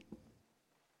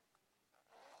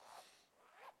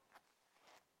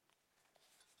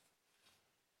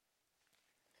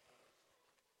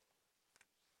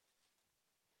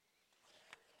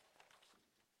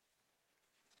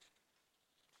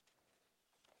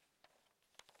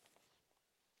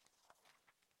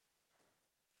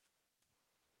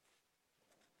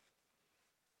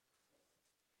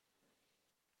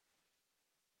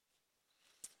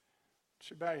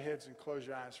You bow your heads and close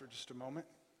your eyes for just a moment.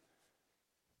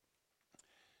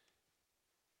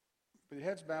 With your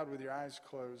heads bowed, with your eyes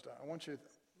closed, I want you to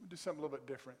do something a little bit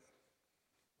different.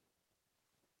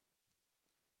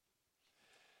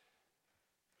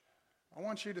 I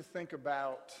want you to think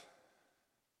about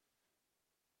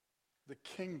the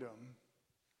kingdom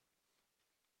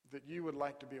that you would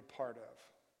like to be a part of.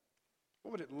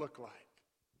 What would it look like?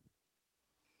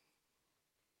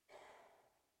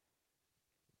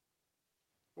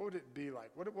 What would it be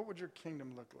like? What would your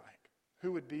kingdom look like?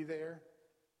 Who would be there?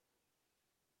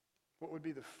 What would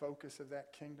be the focus of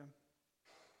that kingdom?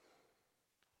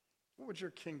 What would your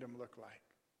kingdom look like?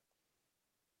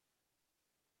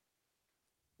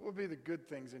 What would be the good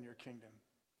things in your kingdom?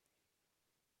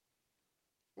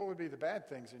 What would be the bad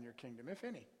things in your kingdom, if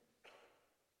any?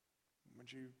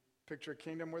 Would you picture a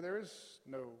kingdom where there is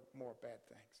no more bad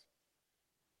things?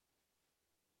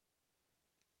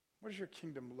 What does your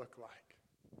kingdom look like?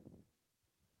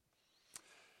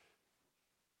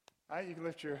 All right, you can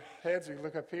lift your heads, you can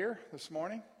look up here this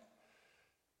morning.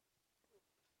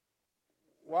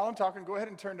 While I'm talking, go ahead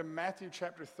and turn to Matthew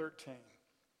chapter 13.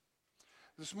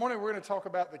 This morning we're going to talk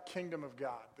about the kingdom of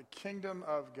God, the kingdom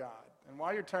of God. And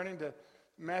while you're turning to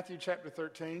Matthew chapter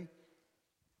 13,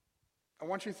 I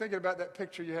want you thinking about that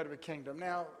picture you had of a kingdom.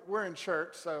 Now, we're in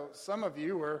church, so some of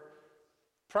you were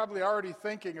probably already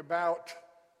thinking about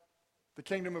the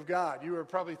kingdom of God. You were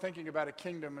probably thinking about a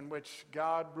kingdom in which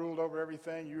God ruled over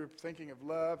everything. You were thinking of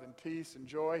love and peace and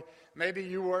joy. Maybe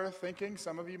you were thinking,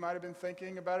 some of you might have been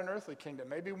thinking about an earthly kingdom.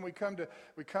 Maybe when we come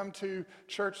to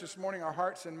church this morning, our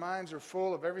hearts and minds are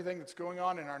full of everything that's going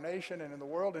on in our nation and in the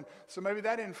world. And so maybe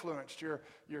that influenced your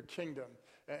kingdom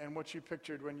and what you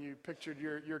pictured when you pictured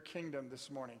your kingdom this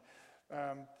morning.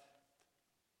 The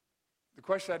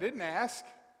question I didn't ask,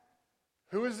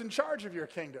 who is in charge of your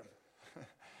kingdom?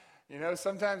 You know,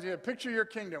 sometimes you picture your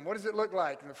kingdom. What does it look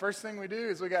like? And the first thing we do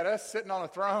is we got us sitting on a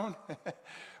throne,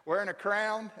 wearing a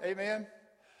crown. Amen.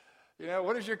 You know,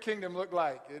 what does your kingdom look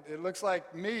like? It looks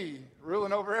like me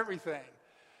ruling over everything,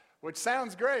 which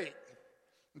sounds great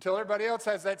until everybody else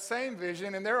has that same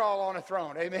vision and they're all on a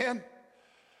throne. Amen.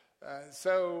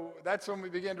 So that's when we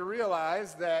begin to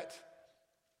realize that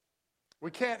we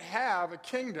can't have a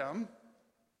kingdom.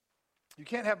 You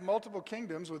can't have multiple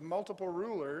kingdoms with multiple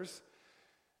rulers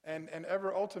and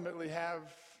ever ultimately have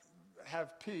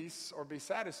peace or be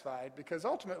satisfied, because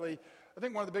ultimately I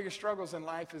think one of the biggest struggles in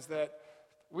life is that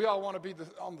we all want to be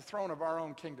on the throne of our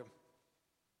own kingdom.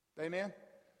 Amen?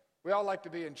 We all like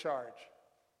to be in charge.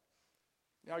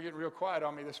 Y'all getting real quiet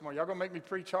on me this morning. Y'all going to make me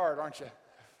preach hard, aren't you?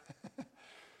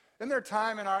 Are there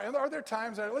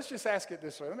times, let's just ask it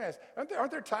this way. Let me ask,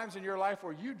 aren't there times in your life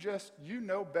where you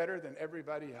know better than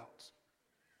everybody else?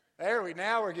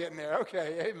 Now we're getting there.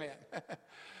 Okay, amen.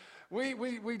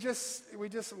 We just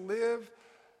live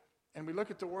and we look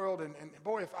at the world and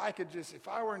boy, if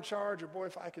I were in charge, or boy,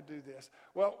 if I could do this.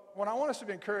 Well, what I want us to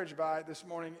be encouraged by this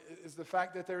morning is the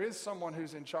fact that there is someone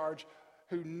who's in charge,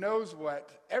 who knows what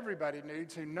everybody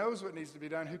needs, who knows what needs to be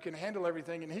done, who can handle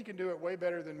everything, and he can do it way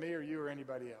better than me or you or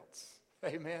anybody else.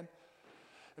 Amen.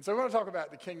 And so we're going to talk about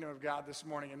the kingdom of God this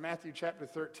morning in Matthew chapter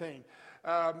 13.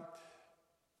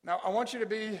 Now, I don't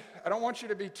want you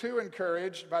to be too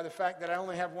encouraged by the fact that I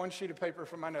only have one sheet of paper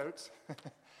for my notes.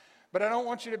 But I don't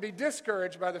want you to be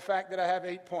discouraged by the fact that I have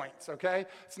 8 points, okay?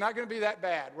 It's not going to be that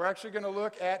bad. We're actually going to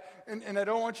look at, and I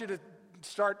don't want you to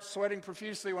start sweating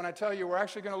profusely when I tell you we're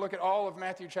actually going to look at all of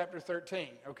Matthew chapter 13,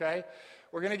 okay?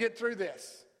 We're going to get through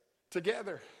this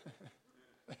together.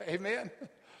 Amen?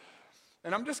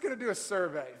 And I'm just going to do a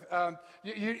survey. I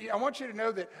want you to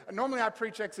know that normally I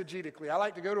preach exegetically. I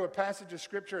like to go to a passage of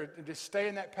Scripture and just stay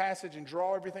in that passage and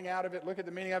draw everything out of it, look at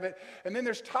the meaning of it. And then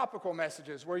there's topical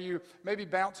messages where you maybe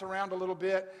bounce around a little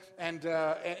bit. And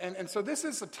so this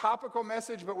is a topical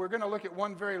message, but we're going to look at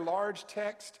one very large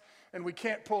text, and we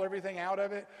can't pull everything out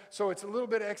of it. So it's a little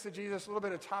bit of exegesis, a little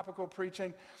bit of topical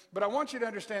preaching. But I want you to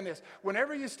understand this.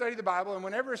 Whenever you study the Bible,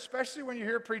 and especially when you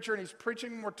hear a preacher and he's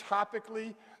preaching more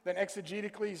topically than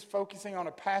exegetically, he's focusing on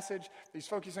a passage, he's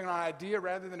focusing on an idea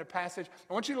rather than a passage,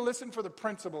 I want you to listen for the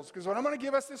principles, because what I'm going to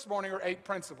give us this morning are 8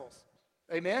 principles.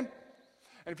 Amen?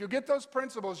 And if you get those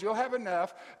principles, you'll have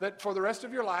enough that for the rest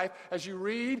of your life, as you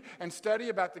read and study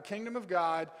about the kingdom of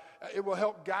God, it will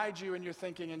help guide you in your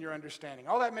thinking and your understanding.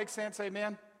 All that makes sense,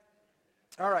 amen?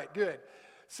 All right, good.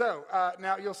 So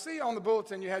now you'll see on the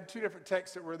bulletin you had 2 different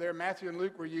texts that were there. Matthew and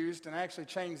Luke were used, and I actually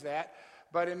changed that.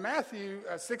 But in Matthew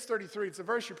 6:33, it's a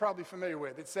verse you're probably familiar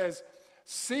with. It says,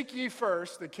 "Seek ye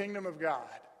first the kingdom of God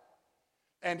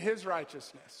and his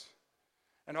righteousness,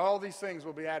 and all these things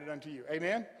will be added unto you."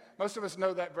 Amen? Most of us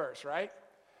know that verse, right?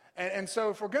 And so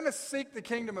if we're going to seek the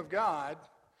kingdom of God,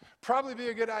 probably be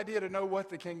a good idea to know what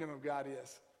the kingdom of God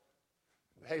is.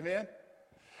 Amen?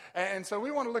 And so we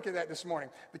want to look at that this morning.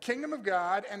 The kingdom of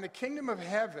God and the kingdom of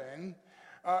heaven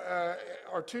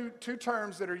are two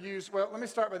terms that are used. Well, let me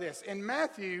start with this. In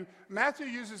Matthew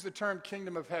uses the term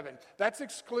kingdom of heaven. That's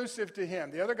exclusive to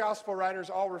him. The other gospel writers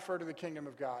all refer to the kingdom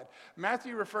of God.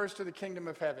 Matthew refers to the kingdom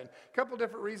of heaven. A couple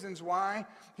different reasons why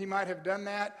he might have done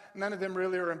that. None of them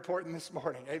really are important this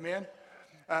morning. Amen?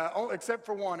 Except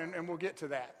for one, and we'll get to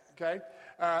that. Okay?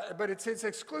 But it's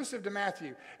exclusive to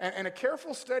Matthew. And a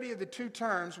careful study of the two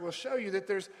terms will show you that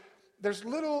there's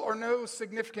little or no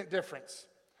significant difference.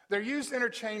 They're used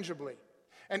interchangeably.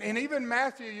 And even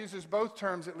Matthew uses both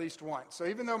terms at least once. So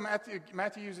even though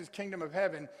Matthew uses kingdom of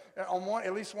heaven,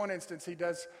 at least one instance he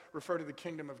does refer to the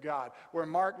kingdom of God, where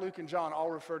Mark, Luke, and John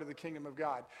all refer to the kingdom of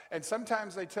God. And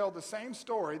sometimes they tell the same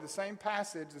story, the same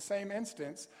passage, the same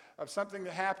instance of something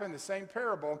that happened, the same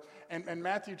parable, and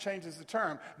Matthew changes the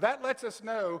term. That lets us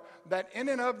know that in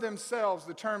and of themselves,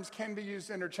 the terms can be used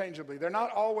interchangeably. They're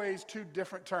not always two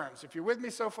different terms. If you're with me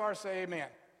so far, say amen.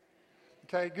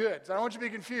 Okay, good. So I don't want you to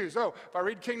be confused. Oh, if I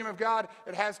read kingdom of God,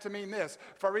 it has to mean this.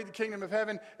 If I read the kingdom of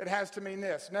heaven, it has to mean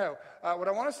this. No. What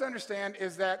I want us to understand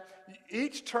is that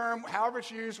each term, however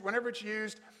it's used, whenever it's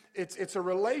used, it's a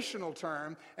relational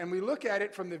term, and we look at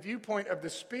it from the viewpoint of the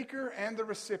speaker and the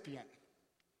recipient.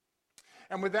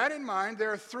 And with that in mind,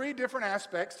 there are three different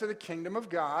aspects to the kingdom of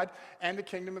God and the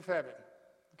kingdom of heaven.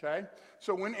 Okay?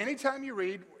 So anytime you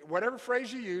read, whatever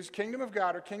phrase you use, kingdom of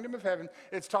God or kingdom of heaven,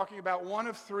 it's talking about one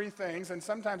of three things, and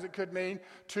sometimes it could mean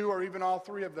two or even all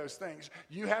three of those things.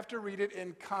 You have to read it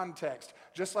in context,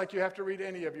 just like you have to read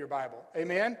any of your Bible.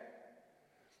 Amen?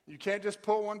 You can't just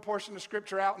pull one portion of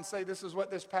Scripture out and say this is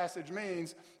what this passage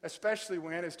means, especially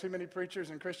when, as too many preachers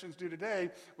and Christians do today,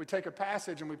 we take a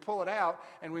passage and we pull it out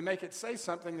and we make it say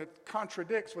something that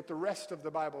contradicts what the rest of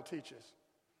the Bible teaches.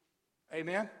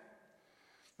 Amen?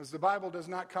 Because the Bible does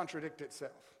not contradict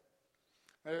itself.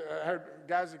 I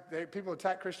heard people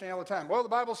attack Christianity all the time. Well, the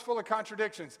Bible's full of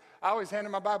contradictions. I always hand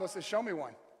them my Bible and say, show me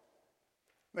one.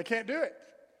 They can't do it.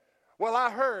 Well, I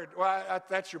heard. Well,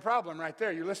 that's your problem right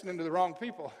there. You're listening to the wrong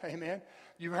people. Amen.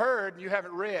 You've heard and you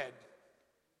haven't read.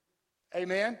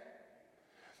 Amen.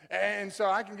 And so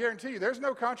I can guarantee you there's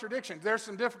no contradictions. There's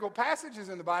some difficult passages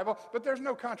in the Bible, but there's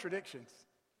no contradictions.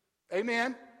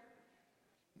 Amen.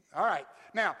 All right.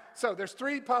 Now, so there's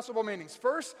three possible meanings.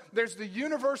 First, there's the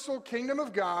universal kingdom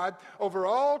of God over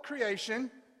all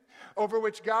creation, over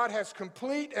which God has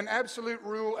complete and absolute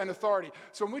rule and authority.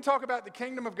 So when we talk about the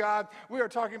kingdom of God, we are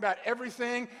talking about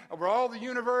everything over all the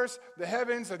universe, the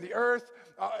heavens and the earth,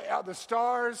 the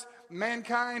stars,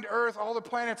 mankind, earth, all the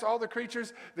planets, all the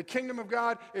creatures. The kingdom of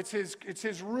God, it's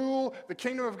his rule. The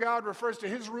kingdom of God refers to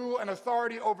his rule and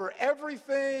authority over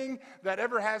everything that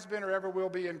ever has been or ever will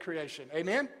be in creation.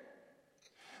 Amen?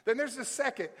 Then there's the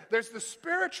second. There's the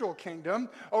spiritual kingdom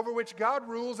over which God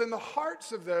rules in the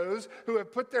hearts of those who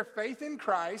have put their faith in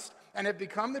Christ and have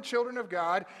become the children of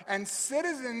God and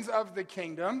citizens of the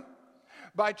kingdom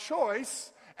by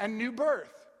choice and new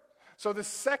birth. So the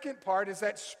second part is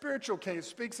that spiritual kingdom. It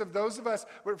speaks of those of us,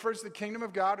 it refers to the kingdom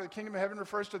of God, or the kingdom of heaven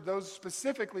refers to those,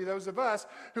 specifically those of us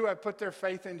who have put their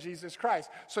faith in Jesus Christ.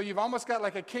 So you've almost got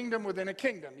like a kingdom within a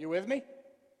kingdom. You with me?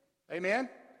 Amen?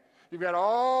 You've got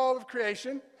all of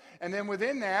creation. And then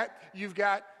within that, you've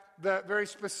got the very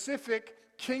specific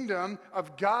kingdom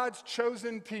of God's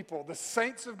chosen people, the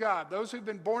saints of God, those who've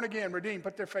been born again, redeemed,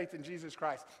 put their faith in Jesus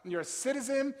Christ. And you're a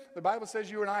citizen. The Bible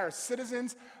says you and I are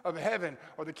citizens of heaven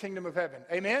or the kingdom of heaven.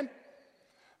 Amen?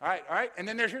 All right. And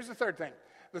then here's the third thing.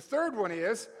 The third one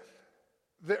is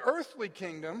the earthly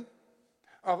kingdom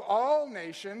of all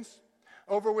nations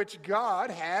over which God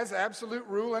has absolute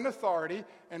rule and authority.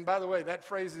 And by the way, that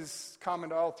phrase is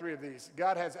common to all three of these.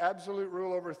 God has absolute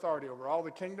rule over authority over all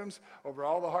the kingdoms, over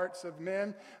all the hearts of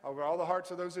men, over all the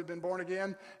hearts of those who've been born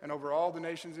again, and over all the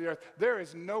nations of the earth. There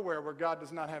is nowhere where God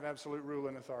does not have absolute rule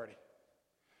and authority.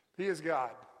 He is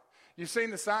God. You've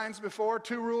seen the signs before,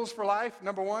 2 rules for life.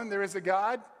 Number 1, there is a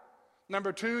God.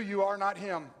 Number 2, you are not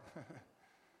him.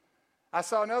 I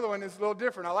saw another one that's a little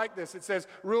different. I like this. It says,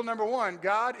 rule number 1,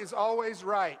 God is always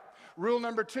right. Rule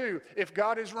number 2, if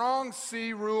God is wrong,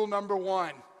 see rule number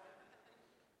 1.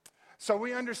 So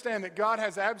we understand that God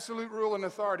has absolute rule and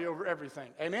authority over everything.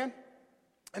 Amen?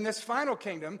 And this final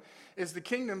kingdom is the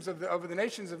kingdoms of the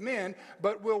nations of men,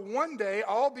 but will one day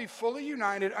all be fully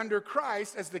united under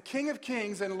Christ as the King of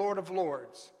Kings and Lord of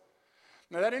Lords.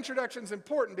 Now, that introduction is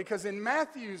important because in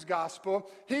Matthew's gospel,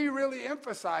 he really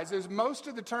emphasizes most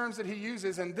of the terms that he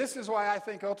uses, and this is why I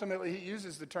think ultimately he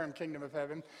uses the term kingdom of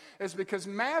heaven, is because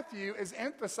Matthew is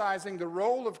emphasizing the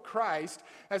role of Christ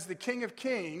as the King of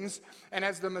Kings and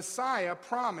as the Messiah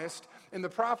promised in the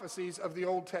prophecies of the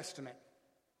Old Testament.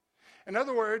 In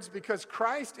other words, because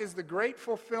Christ is the great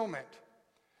fulfillment,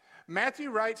 Matthew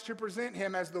writes to present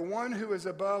him as the one who is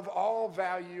above all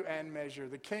value and measure,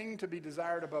 the king to be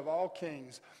desired above all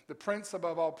kings, the prince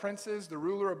above all princes, the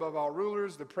ruler above all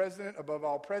rulers, the president above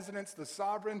all presidents, the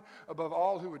sovereign above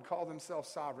all who would call themselves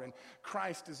sovereign.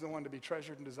 Christ is the one to be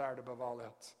treasured and desired above all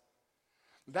else.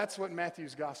 That's what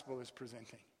Matthew's gospel is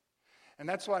presenting. And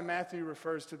that's why Matthew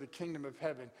refers to the kingdom of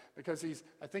heaven, because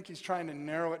I think he's trying to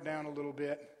narrow it down a little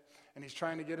bit. And he's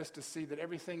trying to get us to see that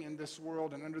everything in this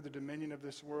world and under the dominion of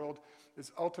this world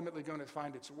is ultimately going to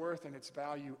find its worth and its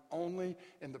value only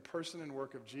in the person and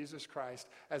work of Jesus Christ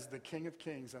as the King of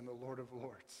Kings and the Lord of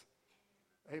Lords.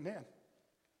 Amen.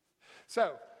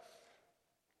 So,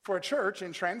 for a church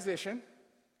in transition,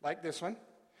 like this one,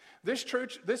 this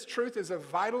truth is of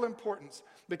vital importance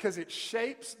because it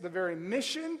shapes the very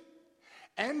mission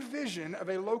and vision of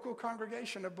a local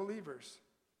congregation of believers.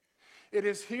 It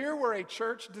is here where a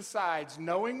church decides,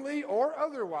 knowingly or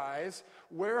otherwise,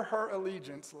 where her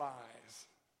allegiance lies.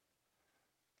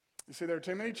 You see, there are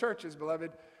too many churches,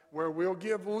 beloved, where we'll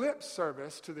give lip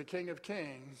service to the King of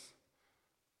Kings,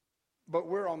 but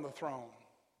we're on the throne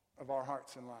of our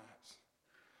hearts and lives.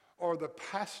 Or the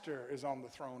pastor is on the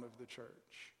throne of the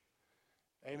church.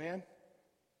 Amen?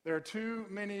 There are too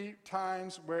many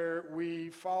times where we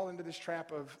fall into this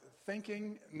trap of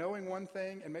thinking, knowing one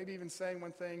thing, and maybe even saying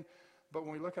one thing, but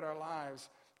when we look at our lives,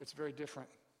 it's very different.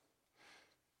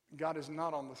 God is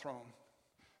not on the throne.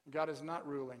 God is not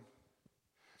ruling.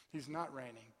 He's not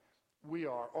reigning. We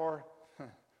are, or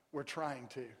we're trying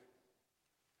to.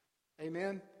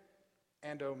 Amen?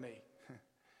 And oh me.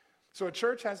 So a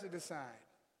church has to decide,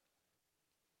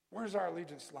 where's our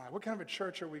allegiance lie? What kind of a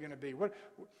church are we going to be?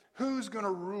 Who's going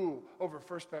to rule over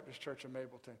First Baptist Church of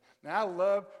Mableton? Now, I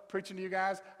love preaching to you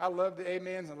guys. I love the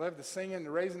amens and love the singing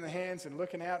and raising the hands and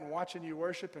looking out and watching you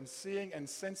worship and seeing and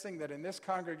sensing that in this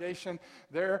congregation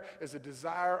there is a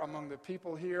desire among the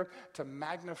people here to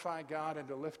magnify God and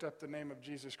to lift up the name of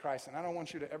Jesus Christ. And I don't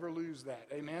want you to ever lose that.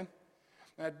 Amen?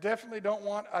 And I definitely don't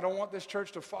want this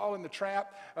church to fall in the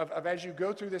trap of as you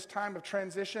go through this time of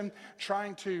transition,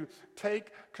 trying to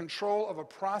take control of a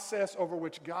process over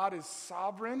which God is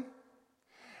sovereign.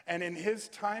 And in his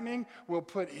timing will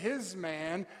put his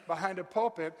man behind a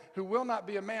pulpit who will not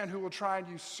be a man who will try and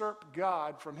usurp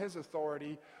God from his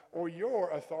authority or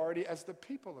your authority as the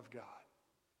people of God.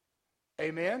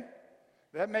 Amen?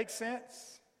 That makes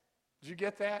sense? Did you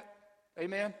get that?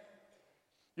 Amen?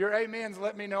 Your amens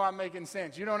let me know I'm making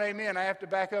sense. You don't amen, I have to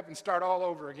back up and start all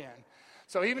over again.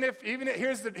 So even if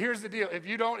here's the deal. If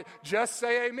you don't just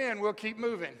say amen, we'll keep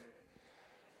moving.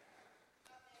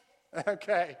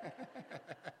 Okay.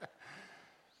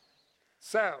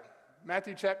 So,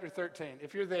 Matthew chapter 13.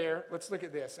 If you're there, let's look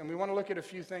at this. And we want to look at a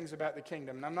few things about the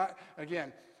kingdom. And I'm not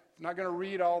going to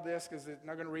read all this because I'm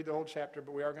not going to read the whole chapter,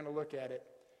 but we are going to look at it.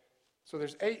 So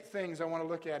there's 8 things I want to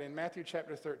look at in Matthew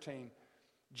chapter 13.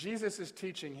 Jesus is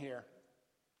teaching here,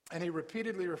 and he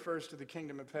repeatedly refers to the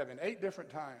kingdom of heaven. 8 different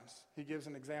times he gives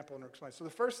an example and explains. So the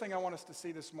first thing I want us to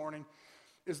see this morning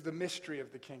is the mystery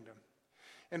of the kingdom.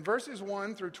 In verses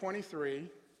 1 through 23,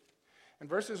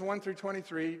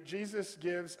 Jesus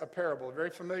gives a parable, a very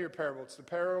familiar parable. It's the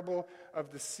parable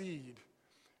of the seed.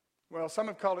 Well, some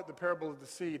have called it the parable of the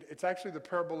seed. It's actually the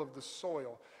parable of the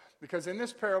soil. Because in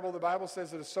this parable, the Bible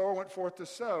says that a sower went forth to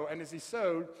sow, and as he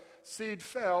sowed, seed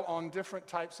fell on different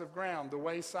types of ground, the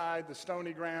wayside, the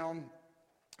stony ground,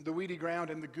 the weedy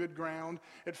ground, and the good ground.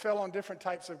 It fell on different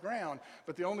types of ground,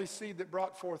 but the only seed that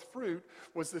brought forth fruit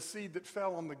was the seed that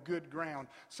fell on the good ground.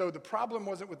 So the problem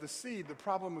wasn't with the seed, the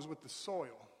problem was with the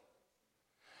soil.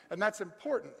 And that's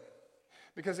important,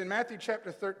 because in Matthew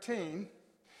chapter 13,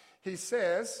 he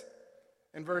says,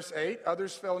 in verse 8,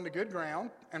 others fell into good ground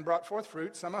and brought forth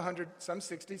fruit, some 100, some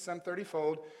 60, some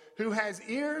 30-fold. Who has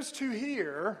ears to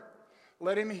hear,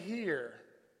 let him hear.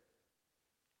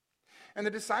 And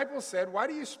the disciples said, why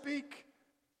do you speak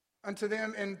unto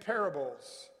them in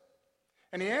parables?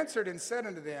 And he answered and said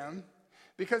unto them,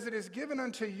 because it is given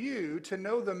unto you to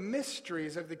know the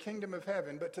mysteries of the kingdom of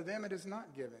heaven, but to them it is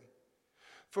not given.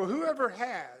 For whoever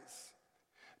has,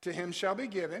 to him shall be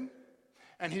given,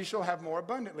 and he shall have more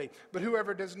abundantly. But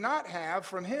whoever does not have,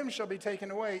 from him shall be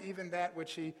taken away even that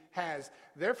which he has.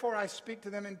 Therefore I speak to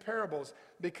them in parables,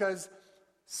 because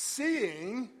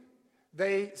seeing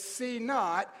they see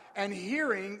not, and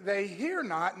hearing they hear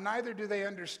not, neither do they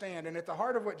understand. And at the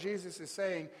heart of what Jesus is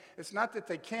saying, it's not that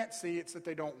they can't see, it's that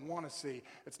they don't want to see.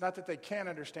 It's not that they can't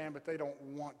understand, but they don't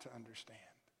want to understand.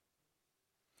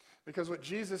 Because what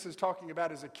Jesus is talking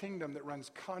about is a kingdom that runs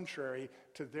contrary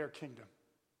to their kingdom.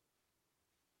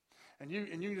 And you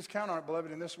can just count on it,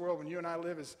 beloved, in this world, when you and I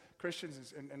live as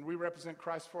Christians and we represent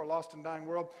Christ for a lost and dying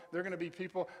world, there are going to be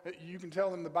people that you can tell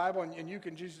them the Bible and you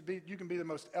can be the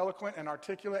most eloquent and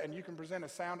articulate and you can present a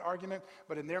sound argument,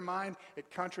 but in their mind, it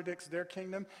contradicts their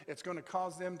kingdom. It's going to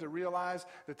cause them to realize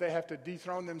that they have to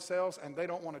dethrone themselves, and they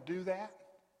don't want to do that.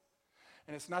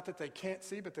 And it's not that they can't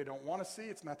see, but they don't want to see.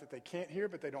 It's not that they can't hear,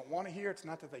 but they don't want to hear. It's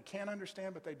not that they can't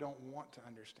understand, but they don't want to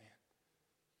understand.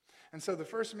 And so the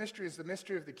first mystery is the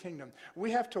mystery of the kingdom.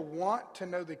 We have to want to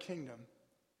know the kingdom.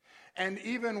 And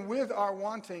even with our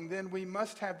wanting, then we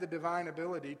must have the divine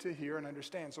ability to hear and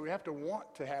understand. So we have to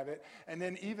want to have it. And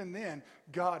then even then,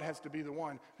 God has to be the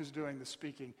one who's doing the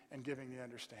speaking and giving the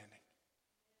understanding.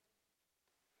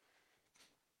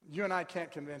 You and I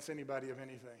can't convince anybody of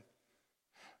anything.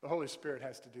 The Holy Spirit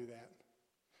has to do that.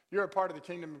 You're a part of the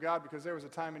kingdom of God because there was a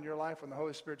time in your life when the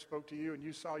Holy Spirit spoke to you and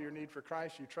you saw your need for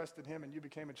Christ, you trusted him, and you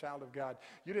became a child of God.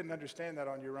 You didn't understand that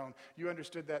on your own. You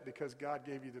understood that because God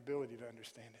gave you the ability to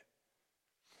understand it.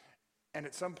 And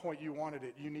at some point you wanted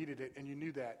it, you needed it, and you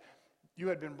knew that. You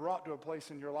had been brought to a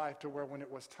place in your life to where when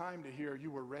it was time to hear, you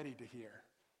were ready to hear.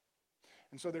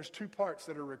 And so there's two parts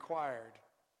that are required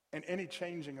in any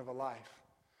changing of a life.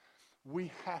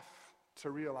 We have to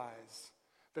realize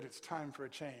that it's time for a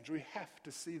change. We have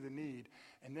to see the need,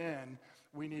 and then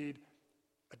we need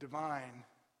a divine,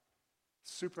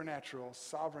 supernatural,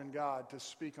 sovereign God to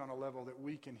speak on a level that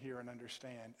we can hear and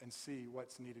understand and see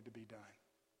what's needed to be done.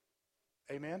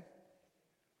 Amen?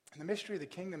 And the mystery of the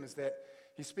kingdom is that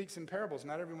he speaks in parables.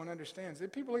 Not everyone understands.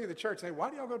 If people look at the church and say,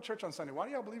 why do y'all go to church on Sunday? Why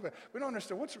do y'all believe it? We don't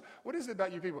understand. What is it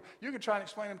about you people? You can try and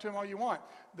explain them to them all you want.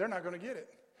 They're not going to get it.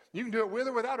 You can do it with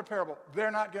or without a parable.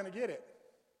 They're not going to get it.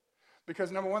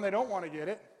 Because number one, they don't want to get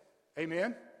it.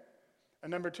 Amen? And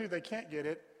number two, they can't get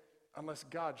it unless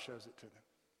God shows it to them.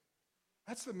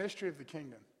 That's the mystery of the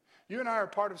kingdom. You and I are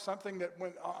part of something that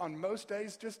when, on most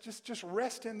days, just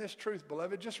rest in this truth,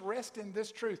 beloved. Just rest in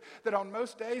this truth. That on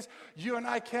most days, you and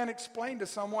I can't explain to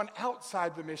someone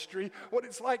outside the mystery what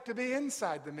it's like to be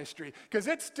inside the mystery. Because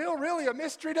it's still really a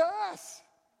mystery to us.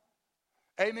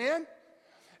 Amen?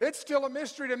 It's still a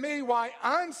mystery to me why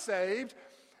I'm saved,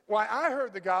 why I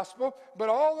heard the gospel, but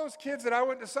all those kids that I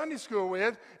went to Sunday school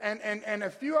with, and a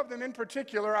few of them in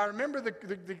particular, I remember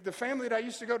the family that I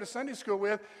used to go to Sunday school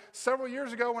with several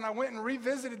years ago when I went and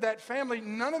revisited that family.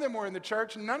 None of them were in the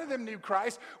church. None of them knew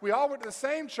Christ. We all went to the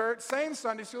same church, same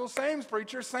Sunday school, same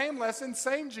preacher, same lesson,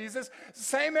 same Jesus,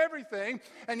 same everything.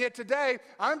 And yet today,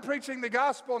 I'm preaching the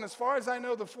gospel, and as far as I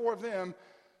know, the four of them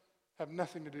have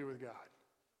nothing to do with God.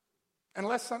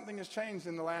 Unless something has changed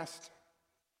in the last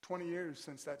 20 years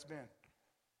since that's been.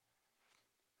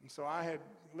 And so I had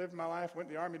lived my life, went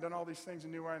to the army, done all these things,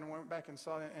 and knew where I went back and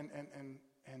saw it,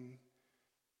 and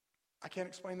I can't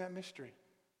explain that mystery.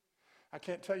 I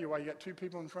can't tell you why you got two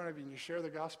people in front of you and you share the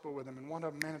gospel with them, and one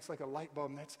of them, man, it's like a light bulb,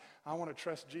 and that's, I want to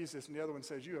trust Jesus, and the other one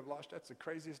says, you have lost. That's the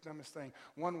craziest, dumbest thing.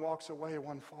 One walks away,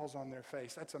 one falls on their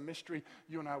face. That's a mystery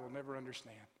you and I will never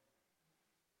understand.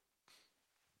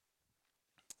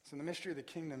 So the mystery of the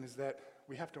kingdom is that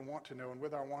we have to want to know, and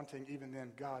with our wanting, even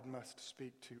then, God must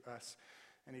speak to us.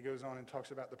 And he goes on and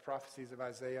talks about the prophecies of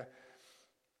Isaiah.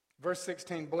 Verse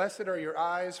 16, blessed are your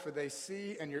eyes, for they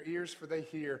see, and your ears, for they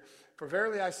hear. For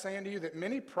verily I say unto you that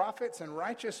many prophets and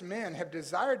righteous men have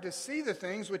desired to see the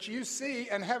things which you see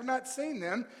and have not seen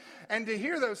them, and to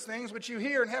hear those things which you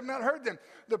hear and have not heard them.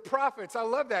 The prophets, I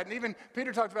love that. And even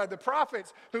Peter talked about it. The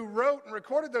prophets who wrote and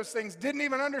recorded those things didn't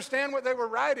even understand what they were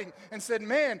writing and said,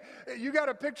 man, you got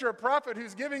to picture a prophet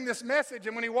who's giving this message,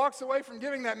 and when he walks away from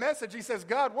giving that message, he says,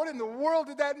 God, what in the world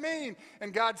did that mean?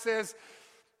 And God says,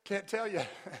 can't tell you.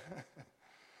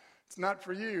 It's not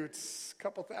for you. It's a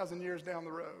couple thousand years down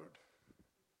the road.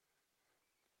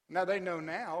 Now they know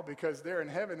now because they're in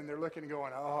heaven and they're looking and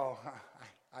going, oh,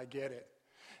 I get it.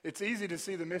 It's easy to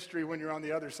see the mystery when you're on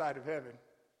the other side of heaven.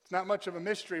 It's not much of a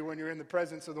mystery when you're in the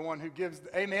presence of the one who gives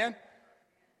the, amen?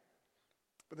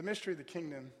 But the mystery of the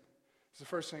kingdom is the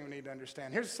first thing we need to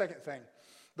understand. Here's the second thing,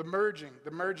 the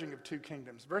merging of two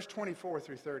kingdoms. Verse 24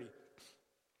 through 30.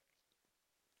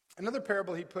 Another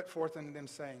parable he put forth unto them,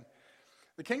 saying,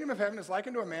 the kingdom of heaven is like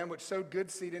unto a man which sowed good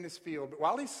seed in his field. But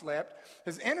while he slept,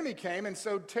 his enemy came and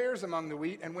sowed tares among the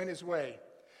wheat and went his way.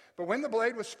 But when the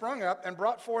blade was sprung up and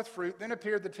brought forth fruit, then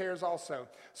appeared the tares also.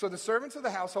 So the servants of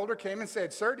the householder came and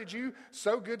said, sir, did you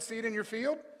sow good seed in your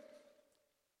field?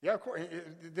 Yeah, of course.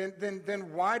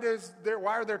 Then why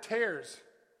are there tears?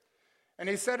 And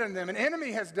he said unto them, an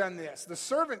enemy has done this. The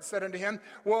servant said unto him,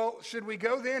 well, should we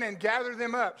go then and gather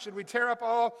them up? Should we tear up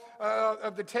all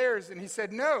of the tares? And he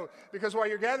said, no, because while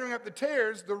you're gathering up the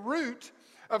tares, the root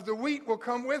of the wheat will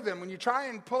come with them. When you try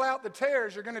and pull out the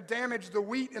tares, you're going to damage the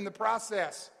wheat in the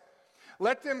process.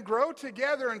 Let them grow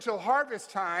together until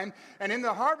harvest time, and in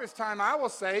the harvest time I will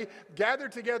say, gather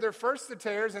together first the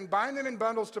tares and bind them in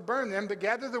bundles to burn them, but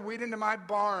gather the wheat into my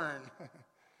barn.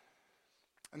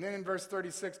 And then in verse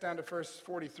 36 down to verse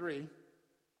 43,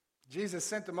 Jesus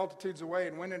sent the multitudes away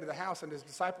and went into the house, and his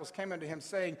disciples came unto him,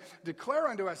 saying, declare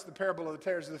unto us the parable of the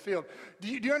tares of the field. Do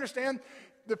you understand?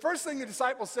 The first thing the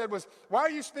disciples said was, why are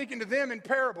you speaking to them in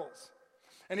parables?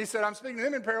 And he said, I'm speaking to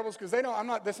them in parables because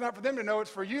that's not for them to know, it's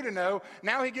for you to know.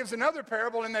 Now he gives another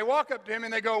parable, and they walk up to him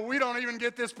and they go, we don't even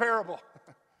get this parable.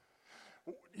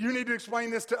 You need to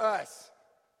explain this to us.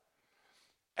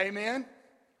 Amen?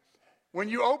 When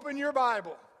you open your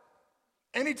Bible,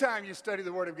 anytime you study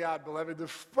the Word of God, beloved, the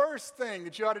first thing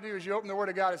that you ought to do is you open the Word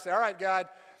of God and say, all right, God,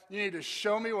 you need to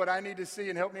show me what I need to see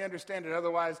and help me understand it.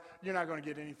 Otherwise, you're not going to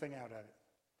get anything out of it.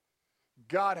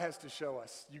 God has to show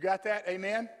us. You got that?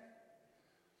 Amen?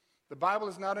 The Bible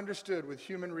is not understood with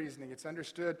human reasoning. It's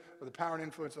understood with the power and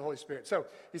influence of the Holy Spirit. So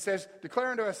he says,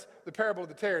 declare unto us the parable of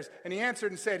the tares. And he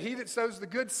answered and said, he that sows the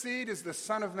good seed is the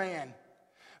Son of Man.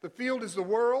 The field is the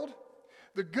world.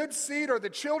 The good seed are the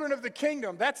children of the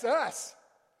kingdom. That's us.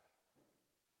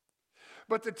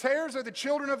 But the tares are the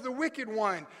children of the wicked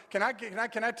one. Can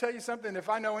I tell you something? If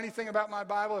I know anything about my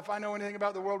Bible, if I know anything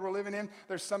about the world we're living in,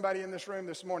 there's somebody in this room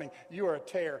this morning. You are a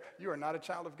tare. You are not a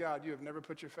child of God. You have never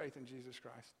put your faith in Jesus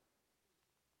Christ.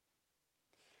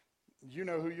 You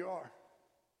know who you are.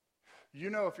 You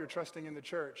know if you're trusting in the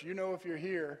church. You know if you're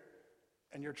here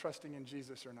and you're trusting in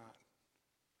Jesus or not.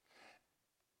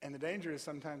 And the danger is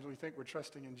sometimes we think we're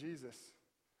trusting in Jesus,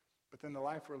 but then the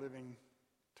life we're living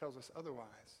tells us otherwise.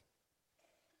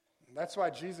 And that's why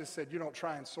Jesus said, you don't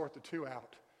try and sort the two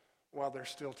out while they're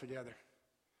still together.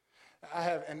 I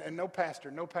have, and no pastor,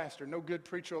 no good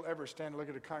preacher will ever stand and look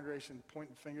at a congregation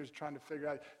pointing fingers trying to figure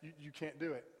out, you can't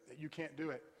do it. You can't do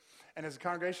it. And as a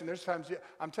congregation, there's times,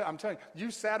 I'm telling you,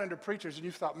 you've sat under preachers and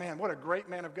you've thought, man, what a great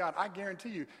man of God. I guarantee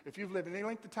you, if you've lived any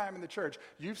length of time in the church,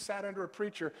 you've sat under a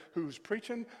preacher who's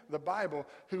preaching the Bible,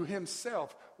 who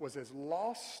himself was as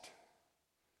lost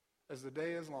as the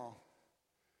day is long.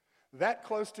 That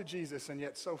close to Jesus and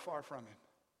yet so far from him.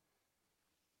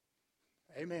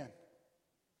 Amen.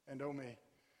 And oh me.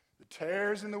 The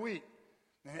tares and the wheat.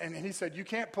 And he said, you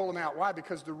can't pull them out. Why?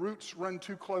 Because the roots run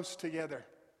too close together.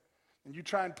 And you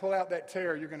try and pull out that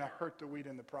tear, you're going to hurt the wheat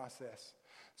in the process.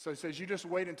 So he says, you just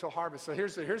wait until harvest. So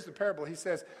here's the parable. He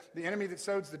says, the enemy that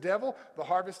sows the devil, the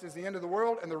harvest is the end of the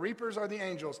world, and the reapers are the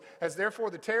angels. As therefore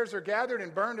the tares are gathered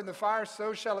and burned in the fire,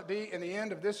 so shall it be in the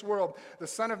end of this world. The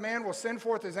Son of Man will send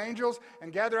forth his angels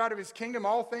and gather out of his kingdom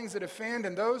all things that offend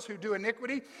and those who do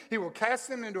iniquity. He will cast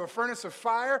them into a furnace of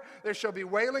fire. There shall be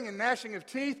wailing and gnashing of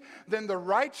teeth. Then the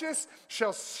righteous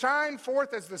shall shine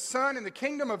forth as the sun in the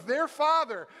kingdom of their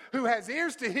Father. Who has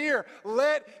ears to hear,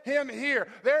 let him hear.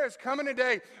 There is coming a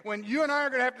day when you and I are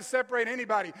going to have to separate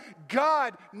anybody.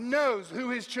 God knows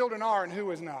who his children are and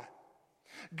who is not.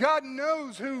 God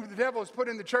knows who the devil has put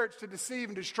in the church to deceive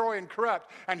and destroy and corrupt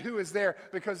and who is there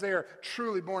because they are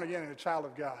truly born again and a child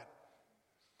of God.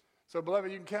 So,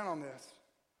 beloved, you can count on this.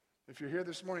 If you're here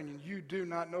this morning and you do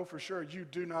not know for sure, you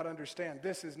do not understand,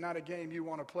 this is not a game you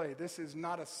want to play. This is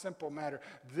not a simple matter.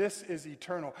 This is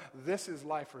eternal. This is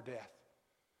life or death.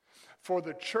 For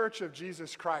the church of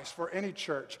Jesus Christ, for any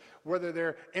church, whether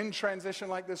they're in transition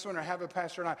like this one or have a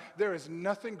pastor or not, there is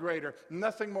nothing greater,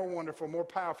 nothing more wonderful, more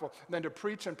powerful than to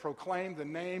preach and proclaim the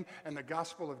name and the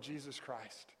gospel of Jesus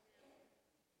Christ.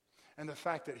 And the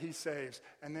fact that he saves,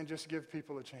 and then just give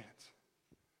people a chance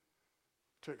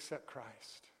to accept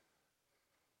Christ.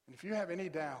 And if you have any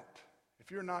doubt,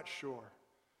 if you're not sure,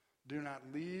 do not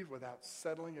leave without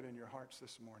settling it in your hearts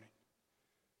this morning.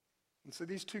 And so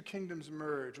these two kingdoms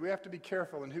merge. We have to be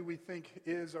careful in who we think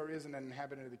is or isn't an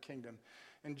inhabitant of the kingdom.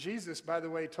 And Jesus, by the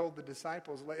way, told the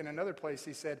disciples in another place,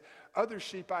 he said, other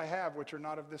sheep I have which are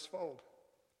not of this fold.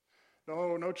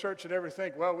 No church should ever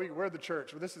think, well, we're the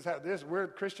church. Well, this is how we're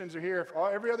Christians are here.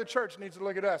 Every other church needs to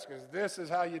look at us because this is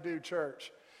how you do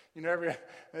church. You know,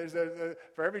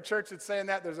 for every church that's saying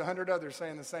that, there's 100 others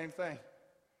saying the same thing.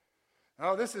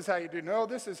 Oh, this is how you do. No,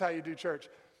 this is how you do church.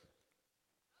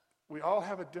 We all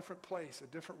have a different place, a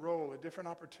different role, a different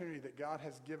opportunity that God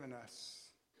has given us.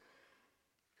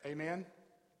 Amen?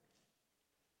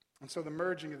 And so the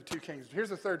merging of the two kingdoms.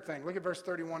 Here's the third thing. Look at verse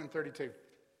 31 and 32.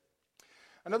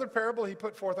 Another parable he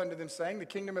put forth unto them, saying, the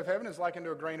kingdom of heaven is like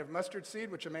unto a grain of mustard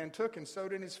seed, which a man took and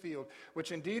sowed in his field,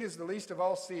 which indeed is the least of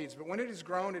all seeds. But when it is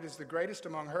grown, it is the greatest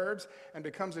among herbs, and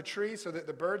becomes a tree, so that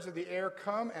the birds of the air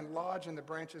come and lodge in the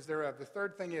branches thereof. The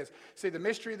third thing is, see the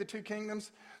mystery of the two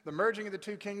kingdoms, the merging of the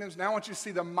two kingdoms. Now I want you to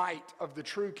see the might of the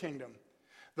true kingdom.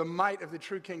 The might of the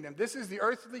true kingdom. This is the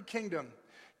earthly kingdom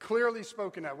clearly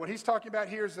spoken of. What he's talking about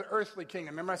here is the earthly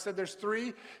kingdom. Remember I said there's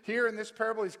three? Here in this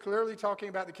parable, he's clearly talking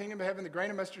about the kingdom of heaven, the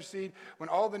grain of mustard seed. When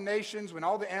all the nations, when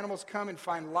all the animals come and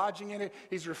find lodging in it,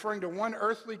 he's referring to one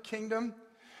earthly kingdom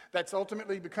that's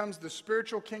ultimately becomes the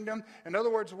spiritual kingdom. In other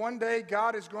words, one day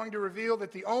God is going to reveal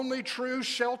that the only true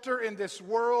shelter in this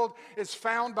world is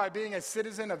found by being a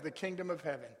citizen of the kingdom of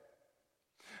heaven.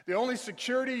 The only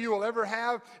security you will ever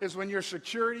have is when your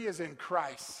security is in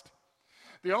Christ.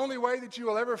 The only way that you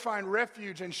will ever find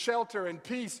refuge and shelter and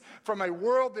peace from a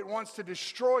world that wants to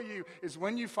destroy you is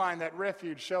when you find that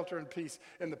refuge, shelter, and peace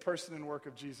in the person and work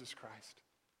of Jesus Christ.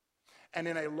 And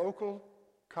in a local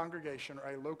congregation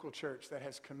or a local church that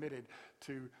has committed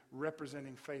to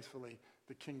representing faithfully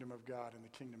the kingdom of God and the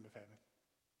kingdom of heaven.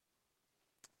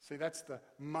 See, that's the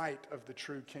might of the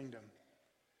true kingdom.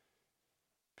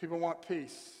 People want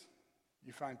peace.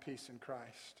 You find peace in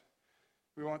Christ.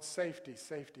 We want safety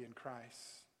in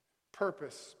Christ.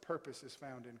 Purpose is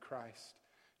found in Christ.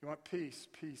 You want peace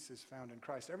is found in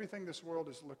Christ. Everything this world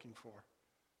is looking for,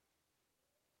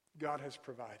 God has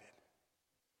provided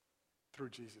through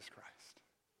Jesus Christ.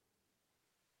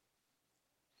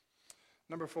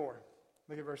 Number 4,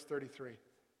 look at verse 33.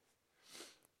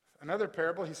 Another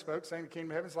parable he spoke, saying, the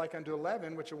kingdom of heaven is like unto a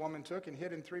leaven, which a woman took and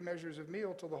hid in 3 measures of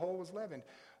meal till the whole was leavened.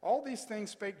 All these things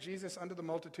spake Jesus unto the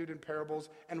multitude in parables,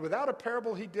 and without a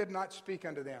parable he did not speak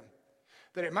unto them,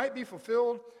 that it might be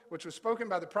fulfilled, which was spoken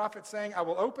by the prophet, saying, I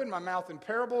will open my mouth in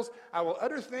parables, I will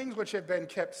utter things which have been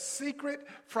kept secret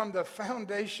from the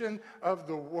foundation of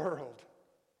the world.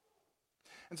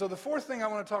 And so the fourth thing I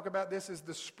want to talk about this is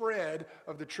the spread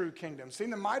of the true kingdom.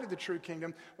 Seeing the might of the true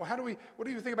kingdom, well, what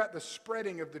do you think about the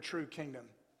spreading of the true kingdom?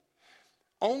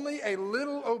 Only a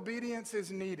little obedience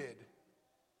is needed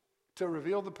to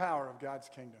reveal the power of God's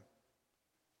kingdom.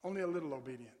 Only a little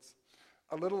obedience.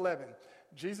 A little leaven.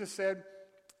 Jesus said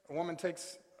a woman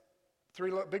takes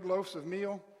 3 big loaves of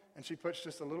meal and she puts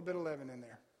just a little bit of leaven in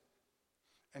there.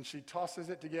 And she tosses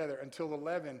it together until the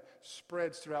leaven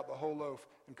spreads throughout the whole loaf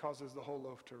and causes the whole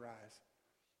loaf to rise.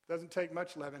 Doesn't take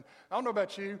much leaven. I don't know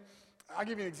about you. I'll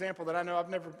give you an example that I know.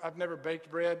 I've never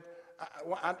baked bread.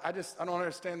 I don't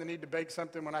understand the need to bake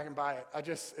something when I can buy it.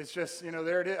 It's just,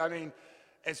 there it is. I mean,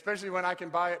 especially when I can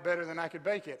buy it better than I could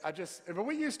bake it. But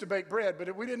we used to bake bread,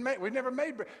 but we never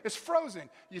made bread. It's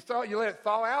frozen. You let it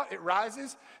thaw out, it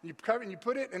rises, you cover it and you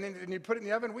put it, and then you put it in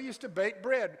the oven. We used to bake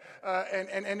bread,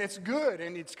 and it's good,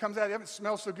 and it comes out of the oven, it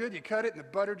smells so good. You cut it, and the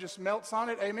butter just melts on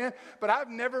it, amen? But I've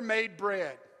never made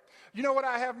bread. You know what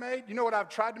I have made? You know what I've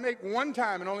tried to make? One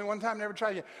time, and only one time, never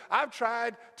tried it. I've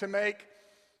tried to make,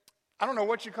 I don't know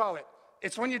what you call it.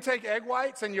 It's when you take egg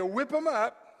whites and you whip them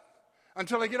up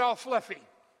until they get all fluffy.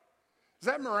 Is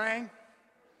that meringue?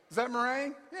 Is that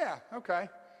meringue? Yeah, okay.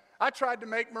 I tried to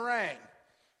make meringue.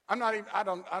 I'm not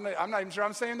even sure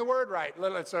I'm saying the word right.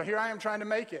 So here I am trying to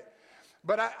make it.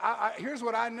 But here's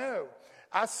what I know.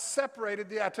 I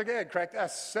separated I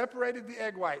separated the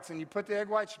egg whites, and you put the egg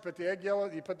whites, you put the egg yellow,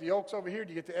 you put the yolks over here,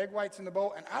 you get the egg whites in the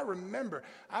bowl, and I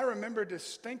remember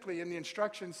distinctly in the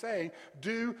instructions saying,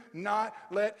 do not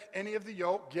let any of the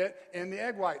yolk get in the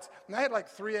egg whites. And I had like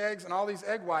 3 eggs and all these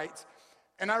egg whites,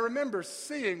 and I remember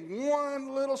seeing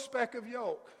one little speck of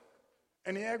yolk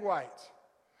in the egg whites.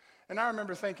 And I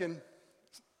remember thinking,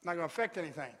 it's not going to affect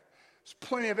anything. There's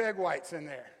plenty of egg whites in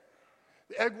there.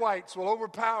 The egg whites will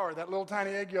overpower that little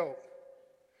tiny egg yolk.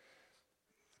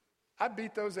 I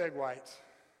beat those egg whites.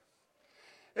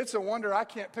 It's a wonder I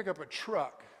can't pick up a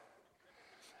truck.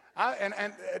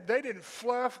 And they didn't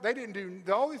fluff. They didn't do,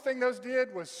 the only thing those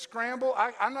did was scramble.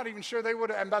 I'm not even sure they would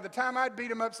have, and by the time I'd beat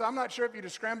them up, so I'm not sure if you'd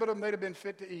have scrambled them, they'd have been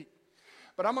fit to eat.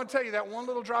 But I'm going to tell you that one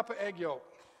little drop of egg yolk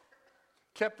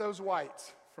kept those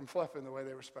whites from fluffing the way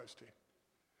they were supposed to.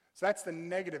 So that's the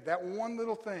negative. That one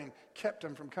little thing kept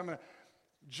them from coming.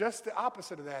 Just the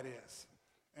opposite of that is.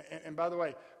 And by the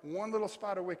way, one little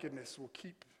spot of wickedness will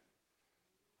keep.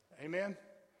 Amen?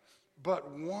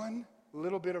 But one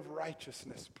little bit of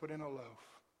righteousness put in a loaf,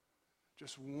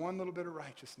 just one little bit of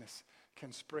righteousness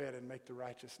can spread and make the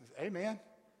righteousness. Amen?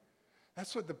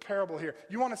 That's what the parable here.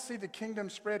 You want to see the kingdom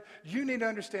spread? You need to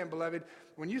understand, beloved,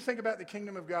 when you think about the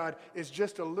kingdom of God, it's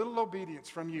just a little obedience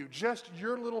from you. Just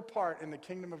your little part in the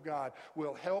kingdom of God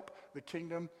will help the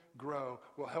kingdom grow,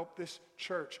 will help this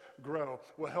church grow,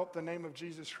 will help the name of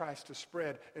Jesus Christ to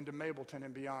spread into Mableton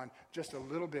and beyond. Just a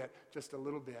little bit, just a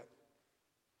little bit.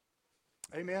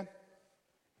 Amen?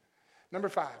 Number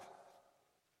 5.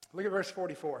 Look at verse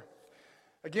 44.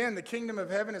 Again, the kingdom of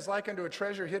heaven is like unto a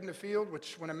treasure hidden in a field,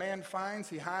 which when a man finds,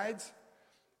 he hides.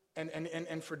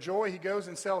 And for joy, he goes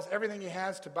and sells everything he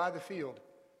has to buy the field.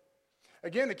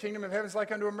 Again, the kingdom of heaven is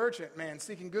like unto a merchant man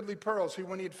seeking goodly pearls, who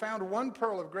when he had found one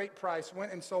pearl of great price,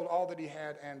 went and sold all that he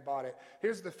had and bought it.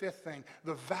 Here's the 5th thing,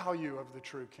 the value of the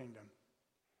true kingdom.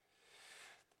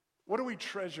 What do we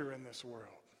treasure in this world?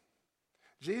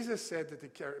 Jesus said that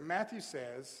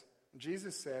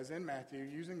Jesus says in Matthew,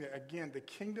 using the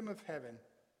kingdom of heaven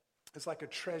is like a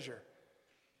treasure.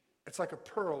 It's like a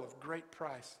pearl of great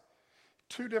price.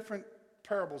 2 different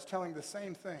parables telling the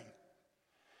same thing.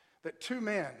 That 2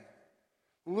 men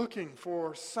looking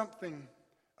for something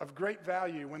of great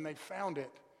value, when they found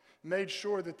it, made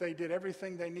sure that they did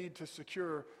everything they need to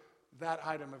secure that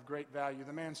item of great value.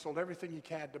 The man sold everything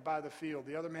he had to buy the field.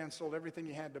 The other man sold everything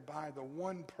he had to buy the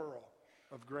one pearl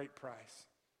of great price.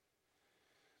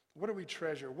 What do we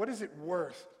treasure? What is it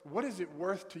worth? What is it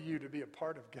worth to you to be a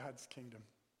part of God's kingdom?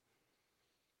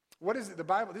 What is it? The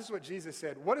Bible, this is what Jesus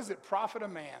said. What does it profit a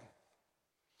man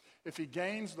if he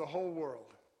gains the whole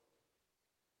world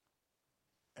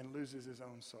and loses his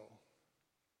own soul?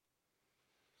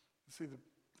 See, we're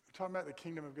talking about the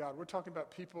kingdom of God. We're talking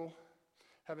about people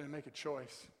having to make a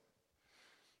choice.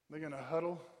 They're going to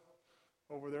huddle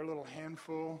over their little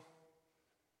handful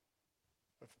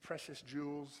of precious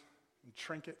jewels and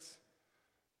trinkets?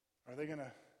 Are they going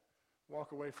to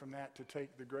walk away from that to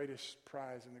take the greatest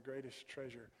prize and the greatest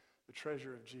treasure, the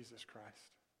treasure of Jesus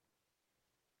Christ,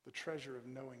 the treasure of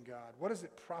knowing God? What does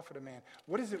it profit a man?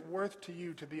 What is it worth to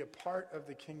you to be a part of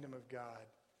the kingdom of God?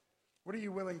 What are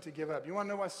you willing to give up? You want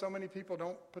to know why so many people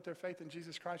don't put their faith in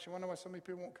Jesus Christ? You want to know why so many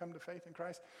people won't come to faith in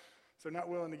Christ? So they're not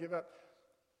willing to give up.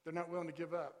 They're not willing to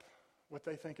give up what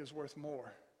they think is worth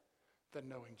more than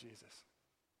knowing Jesus.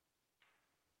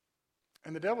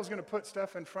 And the devil's going to put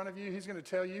stuff in front of you. He's going to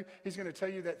tell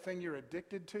you that thing you're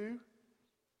addicted to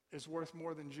is worth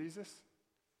more than Jesus.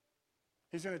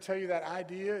 He's going to tell you that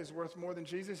idea is worth more than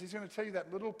Jesus. He's going to tell you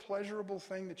that little pleasurable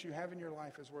thing that you have in your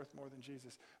life is worth more than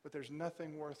Jesus. But there's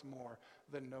nothing worth more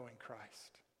than knowing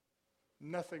Christ.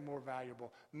 Nothing more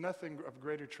valuable, nothing of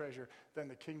greater treasure than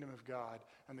the kingdom of God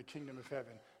and the kingdom of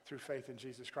heaven through faith in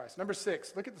Jesus Christ. Number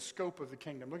 6, look at the scope of the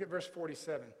kingdom. Look at verse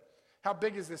 47. How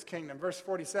big is this kingdom? Verse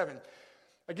 47.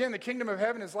 Again, the kingdom of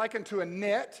heaven is likened to a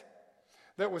net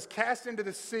that was cast into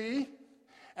the sea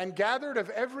and gathered of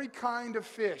every kind of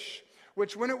fish,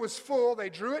 which when it was full, they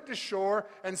drew it to shore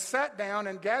and sat down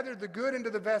and gathered the good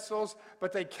into the vessels,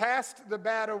 but they cast the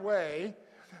bad away.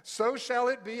 So shall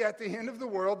it be at the end of the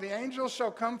world. The angels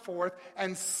shall come forth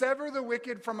and sever the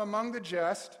wicked from among the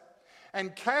just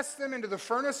and cast them into the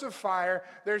furnace of fire.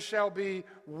 There shall be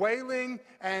wailing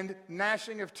and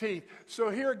gnashing of teeth. So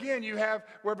here again you have,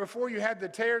 where before you had the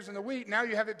tares and the wheat, now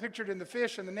you have it pictured in the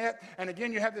fish and the net. And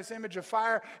again you have this image of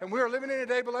fire. And we are living in a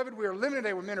day, beloved, we are living in a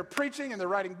day where men are preaching and they're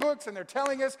writing books and they're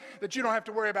telling us that you don't have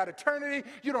to worry about eternity.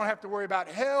 You don't have to worry about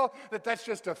hell, that's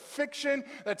just a fiction.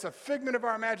 That's a figment of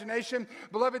our imagination.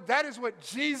 Beloved, that is what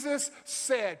Jesus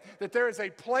said, that there is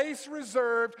a place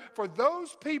reserved for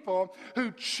those people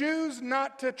who choose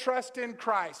not to trust in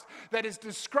Christ, that is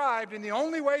described in the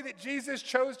only way that Jesus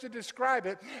chose to describe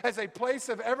it, as a place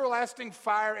of everlasting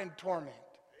fire and torment.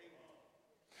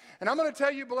 And I'm going to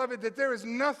tell you, beloved, that there is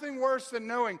nothing worse than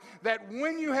knowing that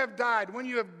when you have died, when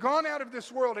you have gone out of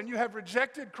this world and you have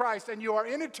rejected Christ and you are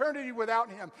in eternity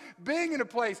without Him, being in a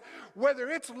place, whether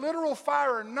it's literal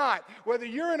fire or not, whether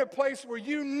you're in a place where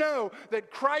you know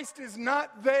that Christ is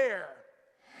not there.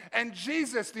 And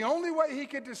Jesus, the only way He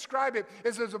could describe it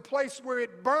is as a place where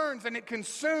it burns and it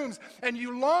consumes, and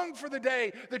you long for the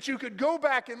day that you could go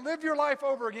back and live your life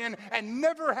over again and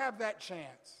never have that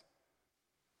chance.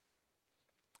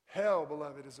 Hell,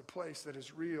 beloved, is a place that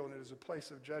is real, and it is a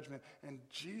place of judgment. And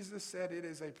Jesus said it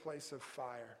is a place of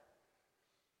fire.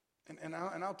 And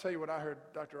I'll tell you what I heard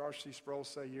Dr. R.C. Sproul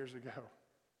say years ago.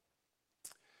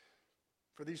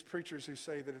 For these preachers who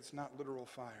say that it's not literal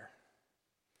fire,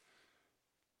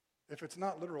 if it's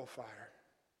not literal fire,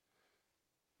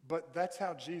 but that's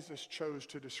how Jesus chose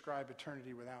to describe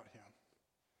eternity without Him.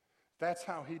 That's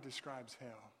how He describes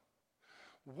hell.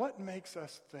 What makes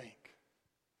us think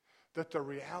that the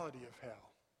reality of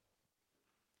hell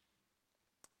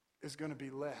is going to be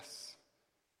less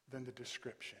than the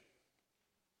description?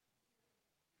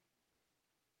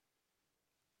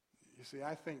 You see,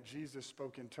 I think Jesus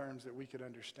spoke in terms that we could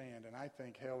understand, and I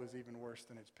think hell is even worse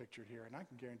than it's pictured here. And I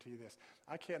can guarantee you this.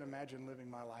 I can't imagine living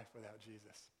my life without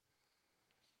Jesus.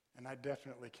 And I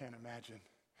definitely can't imagine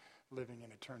living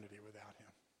in eternity without him.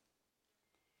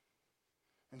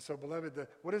 And so, beloved,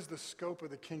 what is the scope of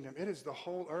the kingdom? It is the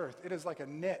whole earth. It is like a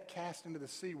net cast into the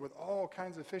sea with all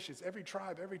kinds of fishes, every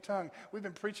tribe, every tongue. We've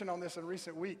been preaching on this in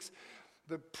recent weeks.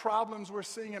 The problems we're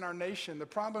seeing in our nation, the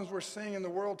problems we're seeing in the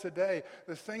world today,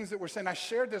 the things that we're seeing. I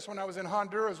shared this when I was in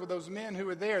Honduras with those men who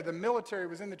were there. The military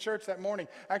was in the church that morning.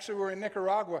 Actually, we were in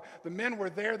Nicaragua. The men were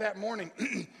there that morning.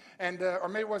 Or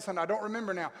maybe it wasn't, I don't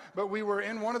remember now. But we were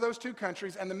in one of those two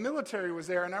countries, and the military was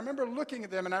there. And I remember looking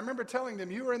at them, and I remember telling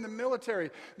them, you are in the military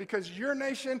because your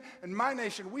nation and my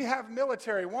nation, we have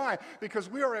military. Why? Because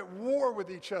we are at war with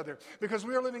each other. Because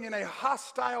we are living in a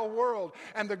hostile world.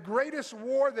 And the greatest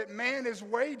war that man is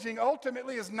waging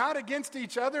ultimately is not against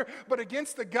each other, but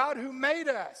against the God who made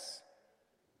us.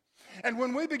 And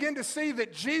when we begin to see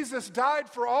that Jesus died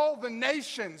for all the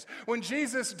nations, when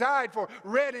Jesus died for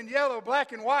red and yellow,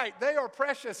 black and white, they are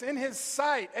precious in his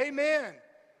sight. Amen.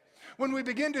 When we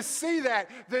begin to see that,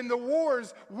 then the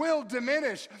wars will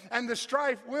diminish and the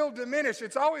strife will diminish.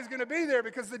 It's always going to be there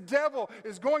because the devil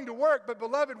is going to work. But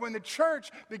beloved, when the church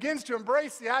begins to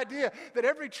embrace the idea that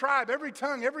every tribe, every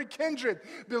tongue, every kindred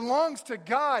belongs to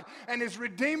God and is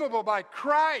redeemable by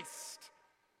Christ,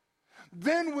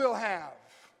 then we'll have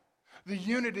the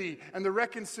unity and the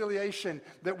reconciliation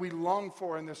that we long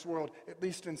for in this world, at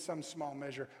least in some small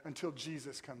measure, until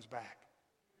Jesus comes back.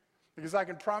 Because I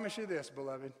can promise you this,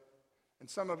 beloved, and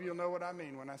some of you will know what I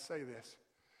mean when I say this.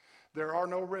 There are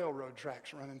no railroad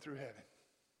tracks running through heaven.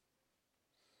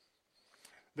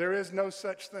 There is no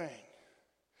such thing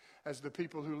as the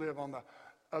people who live on the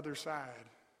other side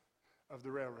of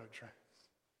the railroad tracks.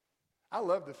 I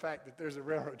love the fact that there's a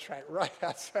railroad track right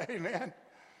outside, amen.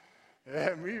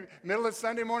 Yeah, middle of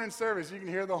Sunday morning service, you can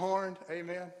hear the horn,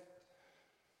 amen.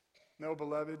 No,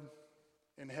 beloved,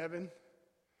 in heaven,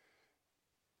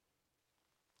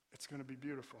 it's going to be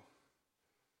beautiful.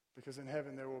 Because in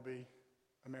heaven there will be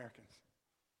Americans,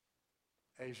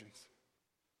 Asians,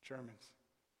 Germans,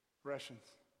 Russians,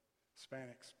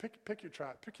 Hispanics. Pick your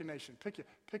tribe, pick your nation, pick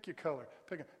your color.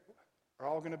 Are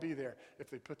all going to be there if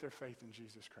they put their faith in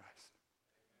Jesus Christ.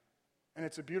 And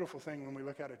it's a beautiful thing when we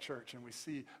look at a church and we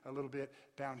see a little bit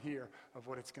down here of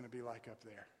what it's going to be like up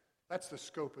there. That's the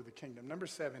scope of the kingdom. Number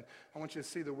 7, I want you to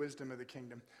see the wisdom of the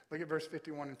kingdom. Look at verse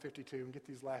 51 and 52 and get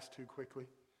these last two quickly.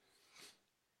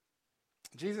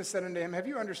 Jesus said unto him, have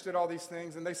you understood all these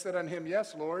things? And they said unto him,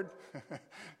 yes, Lord.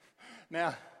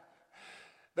 Now,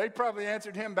 they probably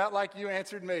answered him about like you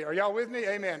answered me. Are y'all with me?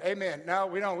 Amen. Amen. No,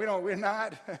 we're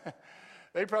not.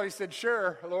 They probably said,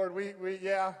 sure, Lord,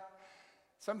 yeah.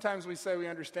 Sometimes we say we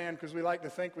understand because we like to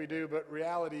think we do, but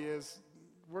reality is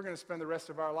we're going to spend the rest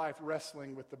of our life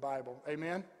wrestling with the Bible.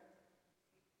 Amen?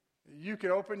 You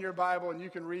can open your Bible and you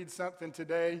can read something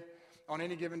today on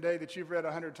any given day that you've read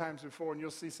 100 times before, and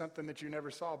you'll see something that you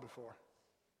never saw before.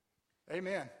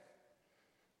 Amen.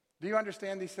 Do you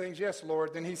understand these things? Yes,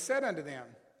 Lord. Then he said unto them,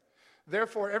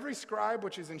 therefore every scribe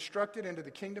which is instructed into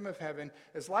the kingdom of heaven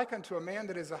is like unto a man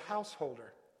that is a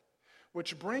householder,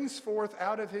 which brings forth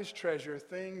out of his treasure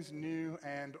things new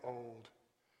and old.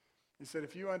 He said,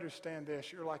 if you understand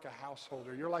this, you're like a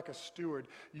householder. You're like a steward.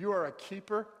 You are a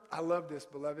keeper. I love this,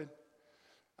 beloved.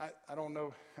 I don't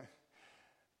know.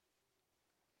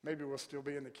 Maybe we'll still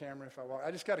be in the camera if I walk. I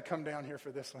just got to come down here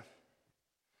for this one.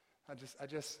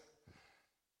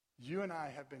 You and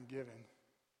I have been given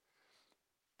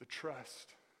the trust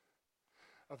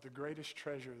of the greatest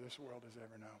treasure this world has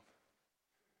ever known.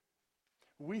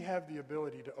 We have the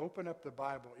ability to open up the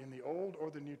Bible in the Old or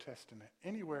the New Testament,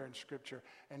 anywhere in Scripture,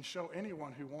 and show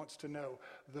anyone who wants to know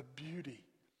the beauty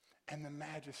and the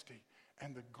majesty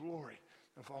and the glory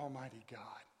of Almighty God.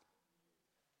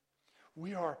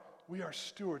 We are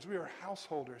stewards. We are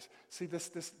householders. See,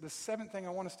 the seventh thing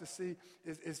I want us to see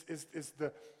is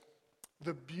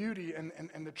the beauty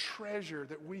and the treasure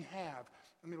that we have.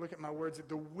 Let me look at my words.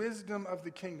 The wisdom of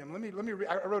the kingdom. Let me read.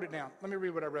 I wrote it down. Let me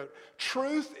read what I wrote.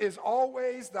 Truth is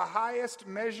always the highest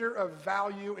measure of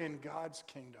value in God's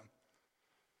kingdom.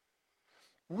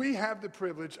 We have the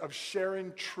privilege of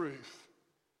sharing truth.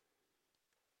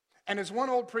 And as one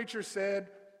old preacher said,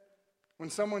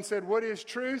 when someone said, what is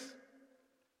truth?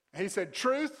 He said,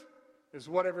 truth is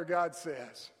whatever God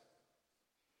says.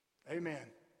 Amen.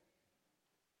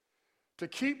 to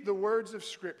keep the words of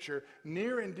Scripture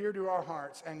near and dear to our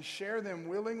hearts and share them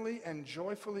willingly and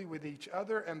joyfully with each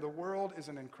other and the world is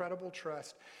an incredible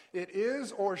trust. It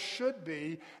is or should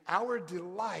be our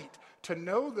delight to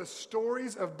know the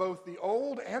stories of both the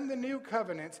Old and the New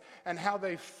Covenants and how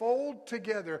they fold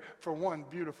together for one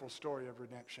beautiful story of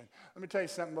redemption. Let me tell you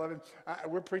something, beloved.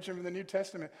 We're preaching from the New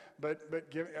Testament, but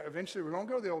eventually we're going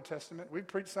to go to the Old Testament. We've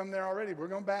preached some there already. We're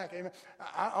going back. Amen.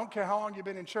 I don't care how long you've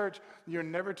been in church. You're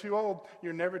never too old.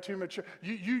 You're never too mature.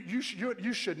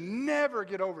 You should never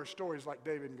get over stories like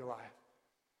David and Goliath.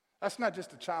 That's not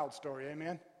just a child story.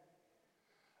 Amen.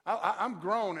 I'm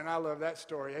grown and I love that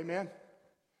story. Amen.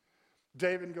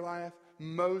 David and Goliath,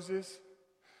 Moses,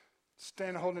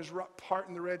 standing holding his part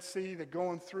in the Red Sea, they're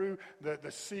going through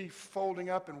the sea folding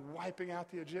up and wiping out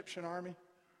the Egyptian army.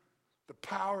 The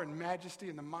power and majesty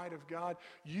and the might of God.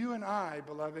 You and I,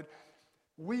 beloved,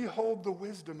 we hold the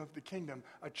wisdom of the kingdom.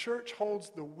 A church holds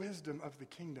the wisdom of the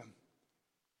kingdom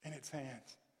in its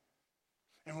hands.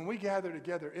 And when we gather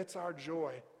together, it's our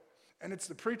joy. And it's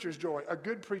the preacher's joy, a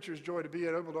good preacher's joy to be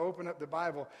able to open up the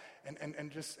Bible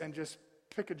and just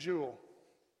pick a jewel.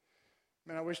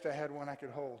 Man, I wished I had one I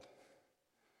could hold.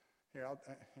 Here,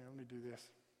 let me do this.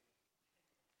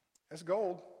 That's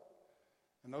gold,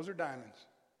 and those are diamonds.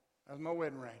 That's my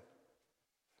wedding ring.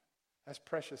 That's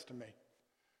precious to me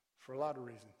for a lot of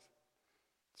reasons.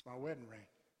 It's my wedding ring.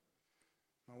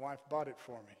 My wife bought it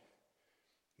for me.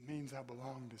 It means I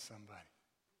belong to somebody.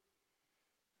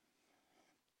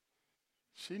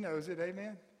 She knows it,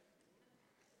 amen?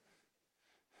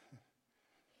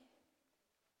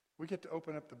 We get to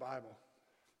open up the Bible,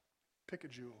 pick a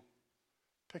jewel,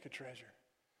 pick a treasure,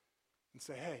 and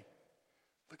say, hey,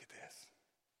 look at this.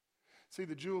 See,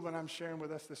 the jewel that I'm sharing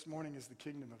with us this morning is the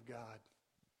kingdom of God.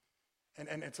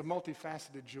 And it's a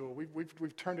multifaceted jewel.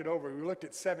 We've turned it over. We looked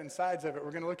at 7 sides of it.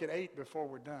 We're going to look at 8 before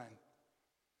we're done.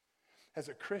 As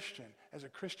a Christian,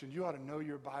 you ought to know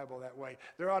your Bible that way.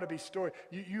 There ought to be story.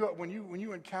 When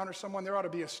you encounter someone, there ought to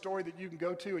be a story that you can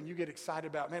go to and you get excited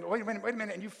about. Man, wait a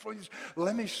minute, and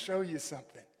let me show you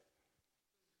something.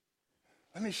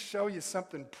 Let me show you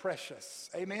something precious.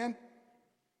 Amen?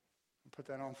 I'll put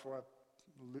that on before I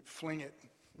fling it.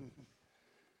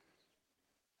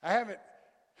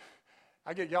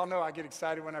 Y'all know I get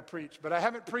excited when I preach, but I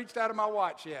haven't preached out of my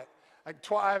watch yet.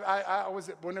 I was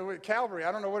when we were at Calvary.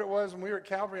 I don't know what it was when we were at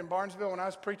Calvary in Barnesville. When I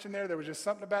was preaching there was just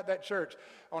something about that church.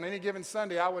 On any given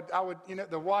Sunday, I would,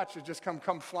 the watch would just come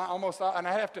flying almost, and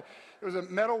I'd have to. It was a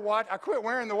metal watch. I quit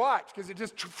wearing the watch because it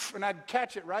just, and I'd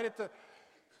catch it right at the.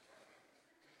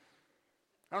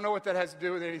 I don't know what that has to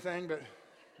do with anything, but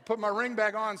put my ring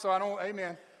back on so I don't.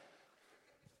 Amen.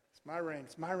 It's my ring.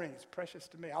 It's my ring. It's precious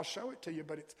to me. I'll show it to you,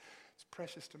 but it's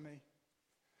precious to me.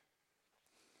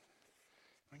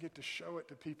 We get to show it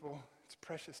to people. It's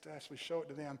precious to us. We show it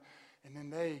to them. And then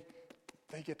they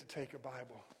get to take a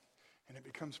Bible. And it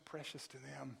becomes precious to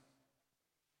them.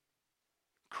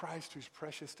 Christ, who's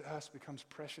precious to us, becomes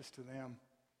precious to them.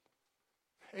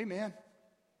 Amen.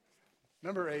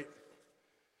 Number 8.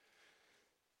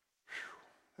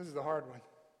 This is the hard one.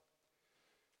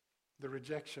 The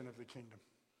rejection of the kingdom.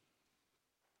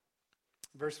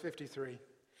 Verse 53.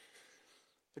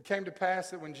 It came to pass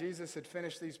that when Jesus had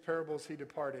finished these parables, he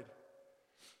departed.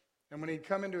 And when he'd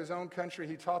come into his own country,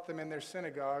 he taught them in their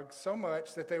synagogue so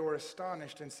much that they were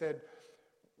astonished and said,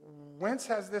 whence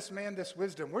has this man this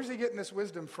wisdom? Where's he getting this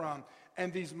wisdom from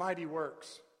and these mighty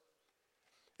works?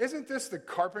 Isn't this the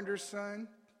carpenter's son?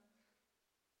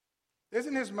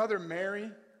 Isn't his mother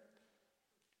Mary?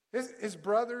 His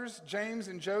brothers, James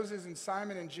and Joseph and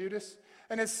Simon and Judas,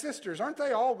 and his sisters, aren't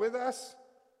they all with us?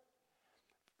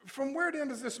 From where then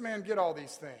does this man get all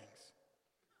these things?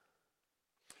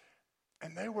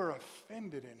 And they were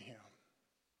offended in him.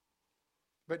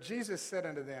 But Jesus said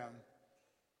unto them,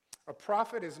 a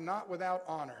prophet is not without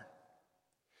honor,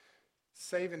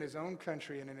 save in his own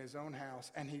country and in his own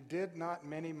house. And he did not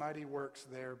many mighty works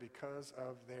there because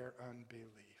of their unbelief.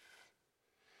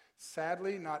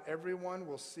 Sadly, not everyone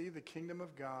will see the kingdom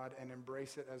of God and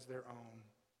embrace it as their own.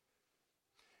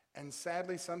 And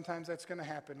sadly, sometimes that's going to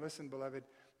happen. Listen, beloved,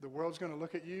 the world's going to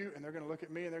look at you, and they're going to look at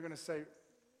me, and they're going to say,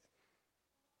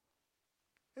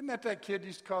 isn't that kid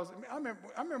used to cause, I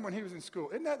remember when he was in school,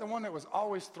 isn't that the one that was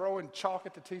always throwing chalk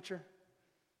at the teacher?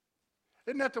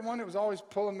 Isn't that the one that was always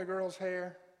pulling the girl's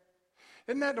hair?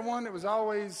 Isn't that the one that was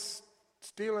always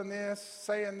stealing this,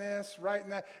 saying this, writing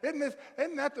that?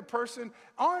 Isn't that the person?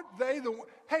 Aren't they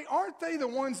the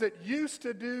ones that used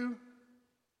to do?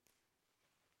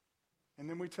 And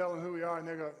then we tell them who we are, and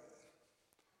they go,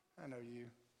 I know you.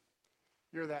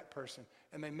 You're that person.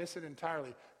 And they miss it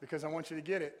entirely because I want you to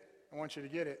get it. I want you to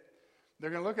get it. They're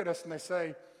going to look at us and they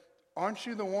say, aren't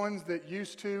you the ones that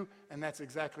used to? And that's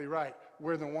exactly right.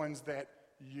 We're the ones that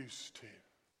used to.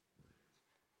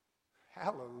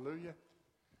 Hallelujah.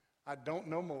 I don't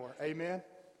know more. Amen.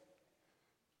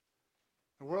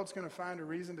 The world's going to find a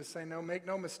reason to say no. Make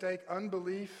no mistake,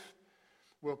 unbelief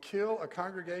will kill a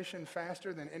congregation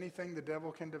faster than anything the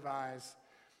devil can devise.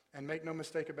 And make no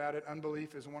mistake about it,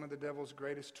 unbelief is one of the devil's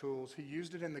greatest tools. He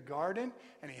used it in the garden,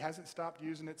 and he hasn't stopped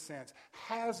using it since.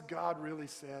 Has God really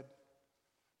said?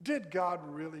 Did God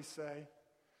really say?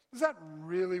 Is that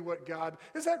really what God,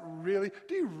 do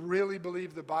you really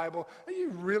believe the Bible? Do you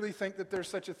really think that there's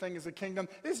such a thing as a kingdom?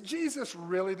 Is Jesus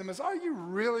really the Messiah? Are you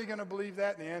really going to believe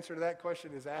that? And the answer to that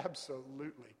question is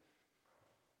absolutely.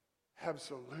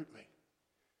 Absolutely.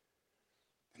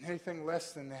 And anything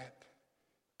less than that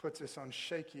puts us on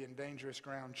shaky and dangerous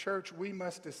ground. Church, we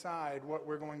must decide what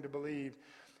we're going to believe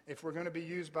if we're going to be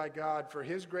used by God for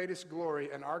his greatest glory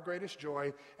and our greatest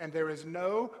joy. And there is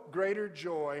no greater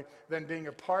joy than being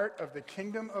a part of the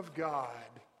kingdom of God.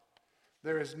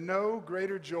 There is no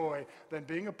greater joy than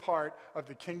being a part of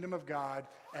the kingdom of God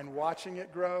and watching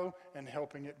it grow and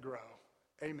helping it grow.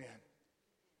 Amen.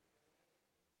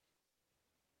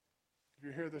 If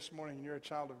you're here this morning and you're a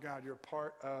child of God, you're a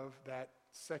part of that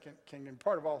second kingdom,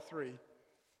 part of all three.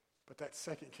 But that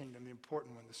second kingdom, the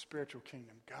important one, the spiritual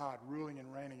kingdom, God ruling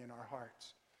and reigning in our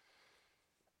hearts.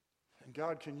 And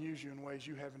God can use you in ways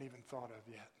you haven't even thought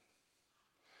of yet.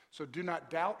 So do not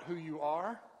doubt who you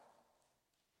are,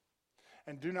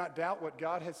 and do not doubt what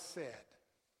God has said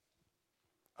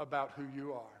about who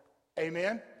you are.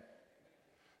 Amen?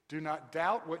 Do not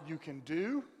doubt what you can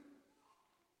do,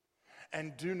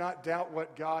 and do not doubt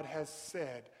what God has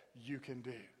said you can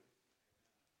do.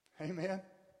 Amen?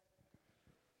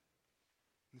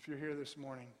 If you're here this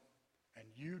morning and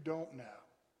you don't know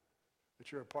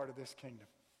that you're a part of this kingdom,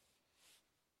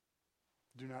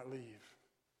 do not leave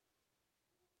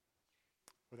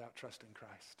without trusting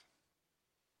Christ.